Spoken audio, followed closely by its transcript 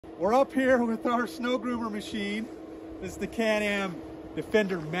We're up here with our snow groomer machine. This is the CANAM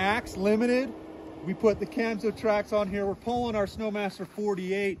Defender Max Limited. We put the Camso tracks on here. We're pulling our Snowmaster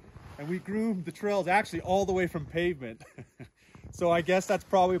 48 and we groomed the trails actually all the way from pavement. So I guess that's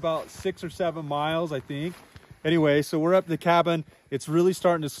probably about 6 or 7 miles, I think. Anyway, so we're up at the cabin. It's really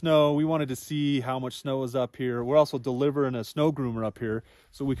starting to snow. We wanted to see how much snow is up here. We're also delivering a snow groomer up here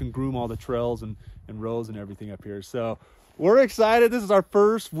so we can groom all the trails and roads and everything up here. So we're excited. This is our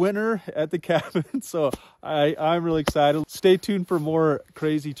first winter at the cabin, so I'm really excited. Stay tuned for more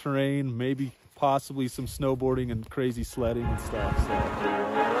crazy terrain, maybe possibly some snowboarding and crazy sledding and stuff.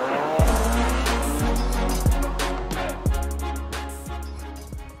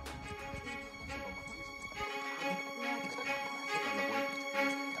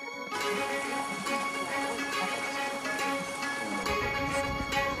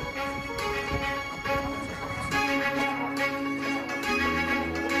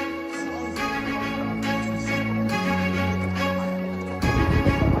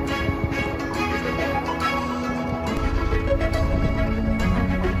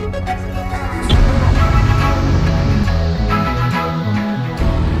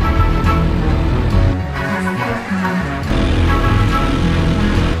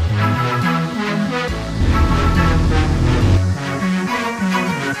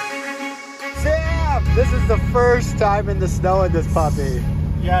 This is the first time in the snow in this puppy.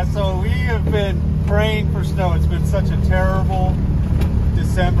 Yeah, so we have been praying for snow. It's been such a terrible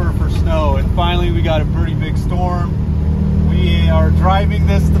December for snow, and finally we got a pretty big storm. We are driving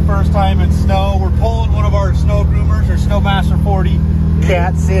this the first time in snow. We're pulling one of our snow groomers, our Snowmaster 40.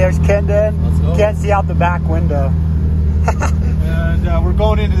 Can't see, there's Kendon. Let's go. Can't see out the back window. And we're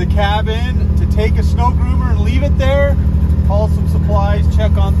going into the cabin to take a snow groomer and leave it there, haul some supplies,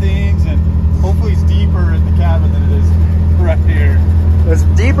 check on things, and hopefully it's deeper in the cabin than it is right here. It's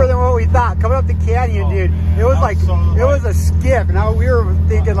deeper than what we thought. Coming up the canyon, dude, man, it was like, it was a skip. Now we were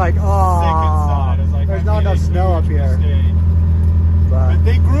thinking like, oh, there's not enough snow up here. But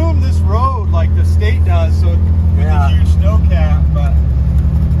they groom this road like the state does, so with a huge snow cap. But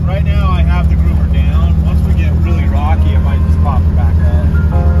right now I have the groomer down. Once we get really rocky, I might just pop it back up.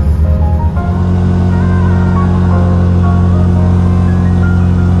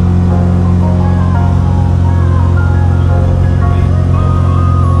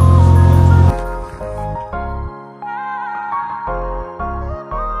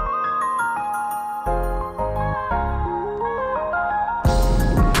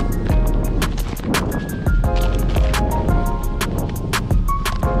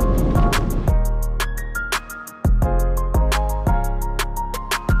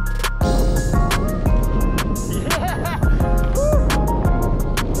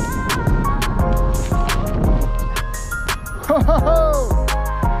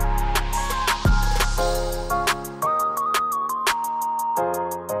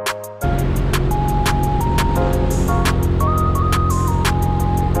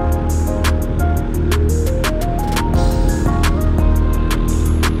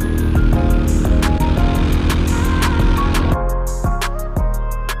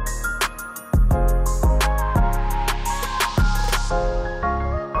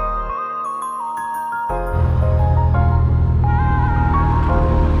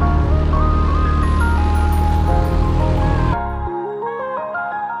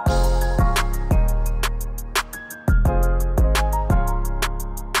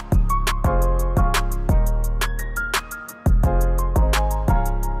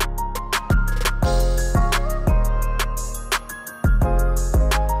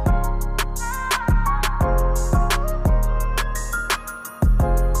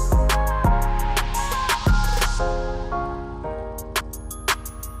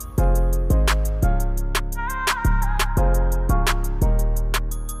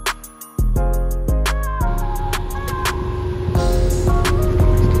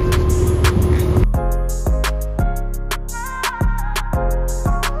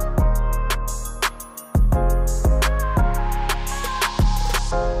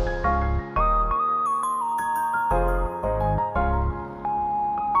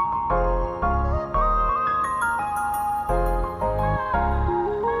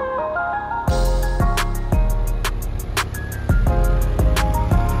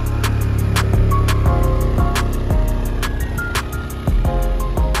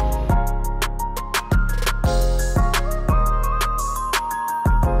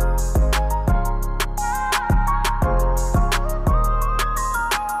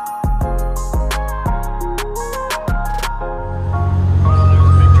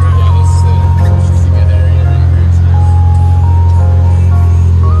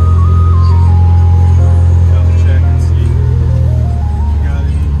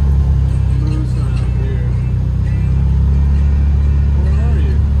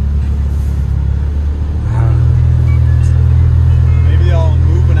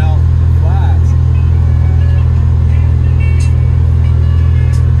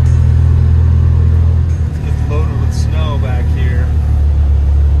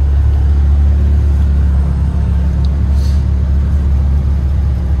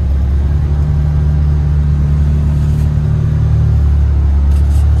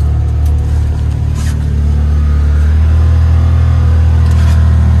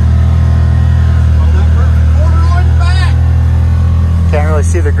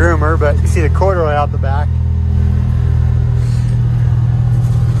 see the groomer, but you see the corduroy out the back.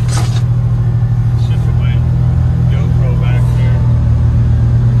 Shifting my GoPro back here.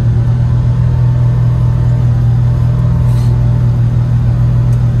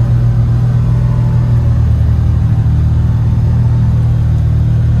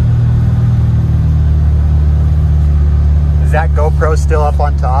 Is that GoPro still up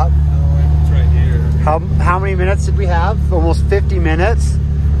on top? It's right here. How many minutes did we have? Almost 50 minutes?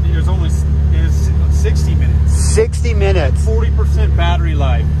 There's only 60 minutes. 60 minutes. 40% battery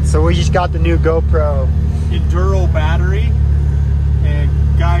life. So we just got the new GoPro Enduro battery, and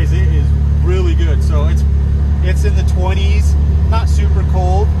guys, it is really good. So it's in the 20s, not super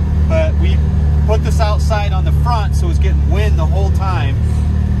cold, but we put this outside on the front, so it's getting wind the whole time,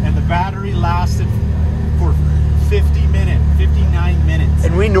 and the battery lasted for 59 minutes.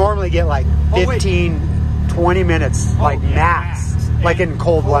 And we normally get like 15, 20 minutes, like yeah, max, like in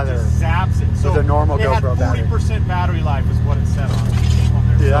cold weather. Just zaps it. So with a normal GoPro battery. 40% battery life is what it said on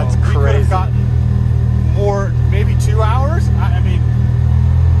there. Dude, that's We could crazy. have gotten more, maybe 2 hours. I mean,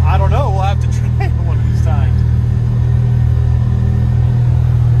 I don't know. We'll have to try one of these times.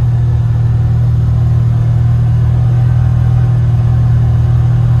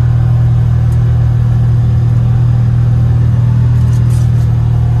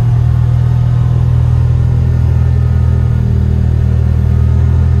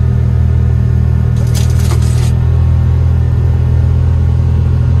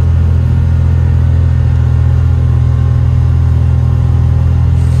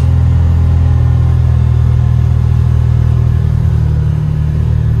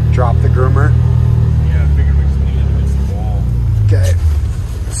 Drop the groomer. Yeah, I figured we just needed to miss the wall. Okay.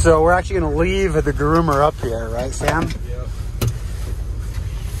 So we're actually going to leave the groomer up here, right, Sam? Yep.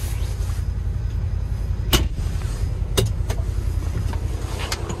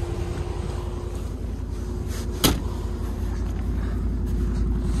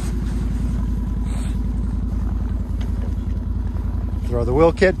 Throw the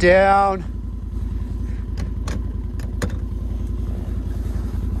wheel kit down.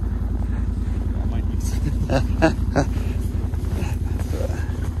 That might be something.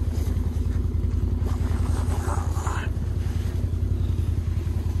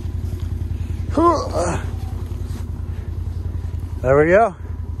 There we go.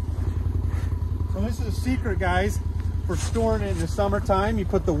 So this is a secret, guys, for storing it in the summertime. You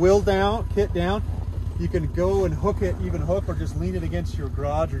put the wheel down, kit down. You can go and hook it, even hook, or just lean it against your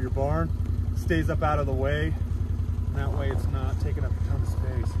garage or your barn. It stays up out of the way, and that way it's not taking up a ton of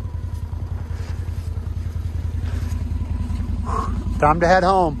space. Time to head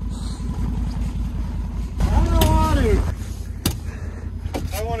home. I don't want to.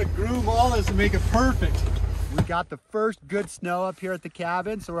 I want to groom all this and make it perfect. We got the first good snow up here at the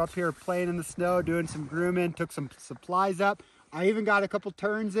cabin, so we're up here playing in the snow, doing some grooming, took some supplies up. I even got a couple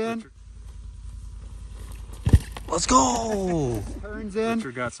turns in. Let's go! Turns in.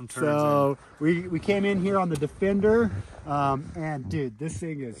 Richard got some turns so we came in here on the Defender, and dude, this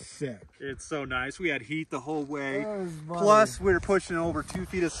thing is sick. It's so nice. We had heat the whole way. Plus, Plus, we were pushing over 2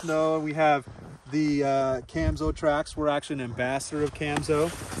 feet of snow, and we have the Camso tracks. We're actually an ambassador of Camso.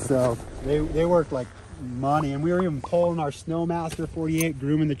 so they worked like money, and we were even pulling our Snowmaster 48,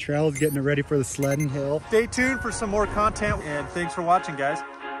 grooming the trails, getting it ready for the sledding hill. Stay tuned for some more content, and thanks for watching, guys.